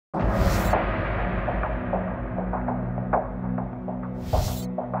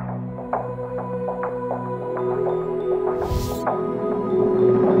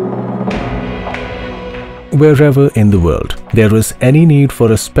Wherever in the world there is any need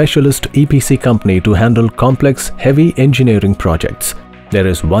for a specialist EPC company to handle complex, heavy engineering projects, there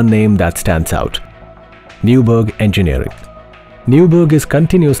is one name that stands out: Nuberg Engineering. Nuberg is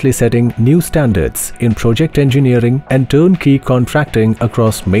continuously setting new standards in project engineering and turnkey contracting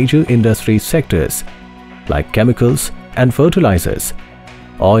across major industry sectors like chemicals and fertilizers,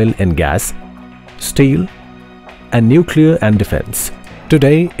 oil and gas, steel, and nuclear and defense.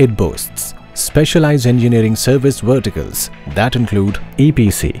 Today, it boasts specialized engineering service verticals that include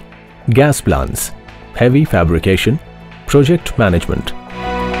EPC, gas plants, heavy fabrication, project management.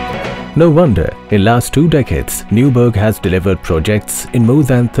 No wonder, in last 2 decades, Nuberg has delivered projects in more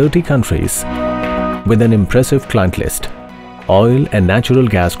than 30 countries with an impressive client list: Oil and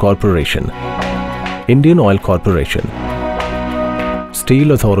Natural Gas Corporation, Indian Oil Corporation,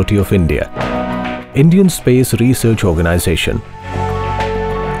 Steel Authority of India, Indian Space Research Organization,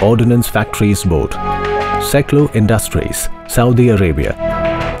 Ordnance Factories Board, Seklo Industries, Saudi Arabia,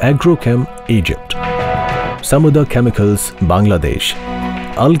 Agrochem, Egypt, Samudra Chemicals, Bangladesh,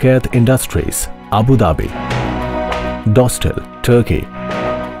 Al-Ghayth Industries, Abu Dhabi, Dostal, Turkey,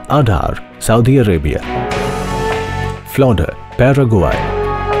 Adar, Saudi Arabia, Florida, Paraguay.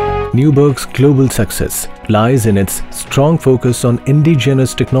 Nuberg's global success lies in its strong focus on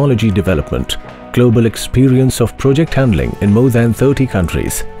indigenous technology development, global experience of project handling in more than 30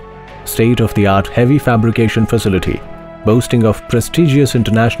 countries, state-of-the-art heavy fabrication facility boasting of prestigious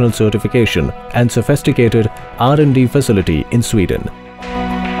international certification and sophisticated R&D facility in Sweden.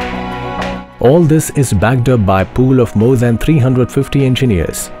 All this is backed up by a pool of more than 350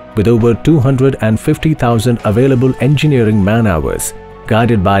 engineers with over 250,000 available engineering man-hours,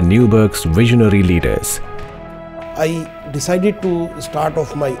 guided by Nuberg's visionary leaders. I decided to start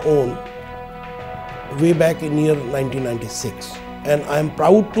off my own way back in year 1996, and I am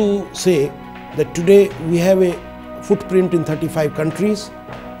proud to say that today we have a footprint in 35 countries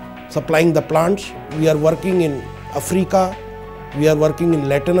supplying the plants. We are working in Africa, we are working in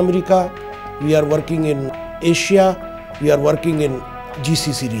Latin America, we are working in Asia, we are working in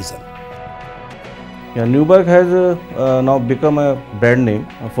GCC region. Yeah, Nuberg has now become a brand name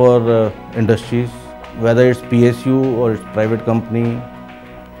for industries, whether it's PSU or it's private company,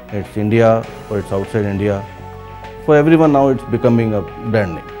 it's India or it's outside India. For everyone now it's becoming a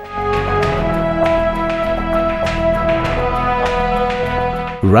brand name.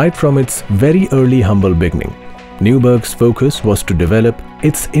 Right from its very early humble beginning, Nuberg's focus was to develop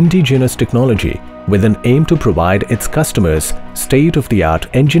its indigenous technology with an aim to provide its customers state-of-the-art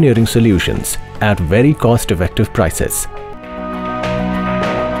engineering solutions at very cost-effective prices.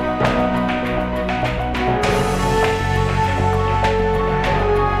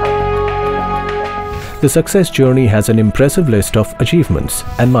 The success journey has an impressive list of achievements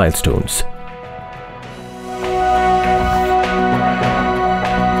and milestones.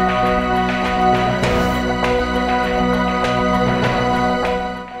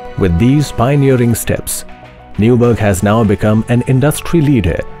 With these pioneering steps, Nuberg has now become an industry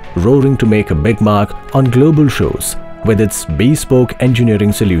leader, roaring to make a big mark on global shows with its bespoke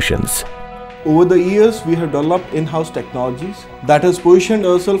engineering solutions. Over the years, we have developed in-house technologies that has positioned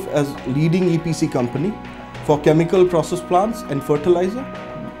ourselves as leading EPC company for chemical process plants and fertilizer,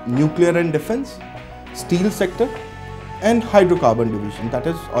 nuclear and defense, steel sector, and hydrocarbon division, that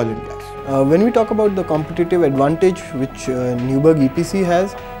is oil and gas. When we talk about the competitive advantage which Nuberg EPC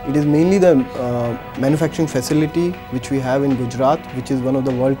has, it is mainly the manufacturing facility which we have in Gujarat, which is one of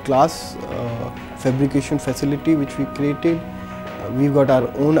the world-class fabrication facility which we created. We've got our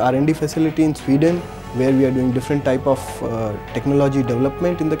own R&D facility in Sweden where we are doing different type of technology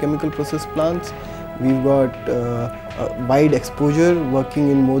development in the chemical process plants. We've got wide exposure working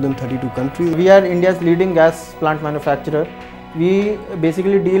in more than 32 countries. We are India's leading gas plant manufacturer. We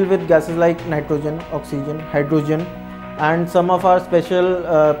basically deal with gases like nitrogen, oxygen, hydrogen, and some of our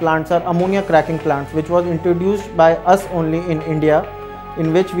special plants are ammonia cracking plants, which was introduced by us only in India,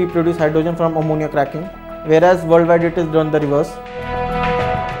 in which we produce hydrogen from ammonia cracking, whereas worldwide it is done the reverse.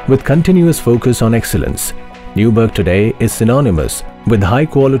 With continuous focus on excellence, Nuberg today is synonymous with high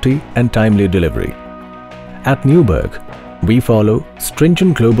quality and timely delivery. At Nuberg, we follow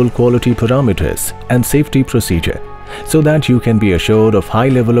stringent global quality parameters and safety procedure so that you can be assured of high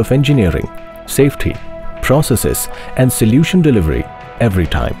level of engineering, safety, processes and solution delivery every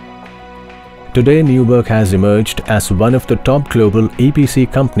time. Today, Nuberg has emerged as one of the top global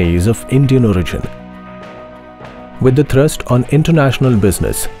EPC companies of Indian origin. With the thrust on international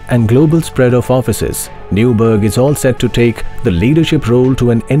business and global spread of offices, Nuberg is all set to take the leadership role to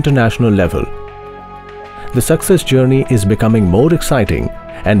an international level. The success journey is becoming more exciting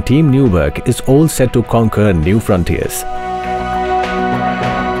and Team Nuberg is all set to conquer new frontiers.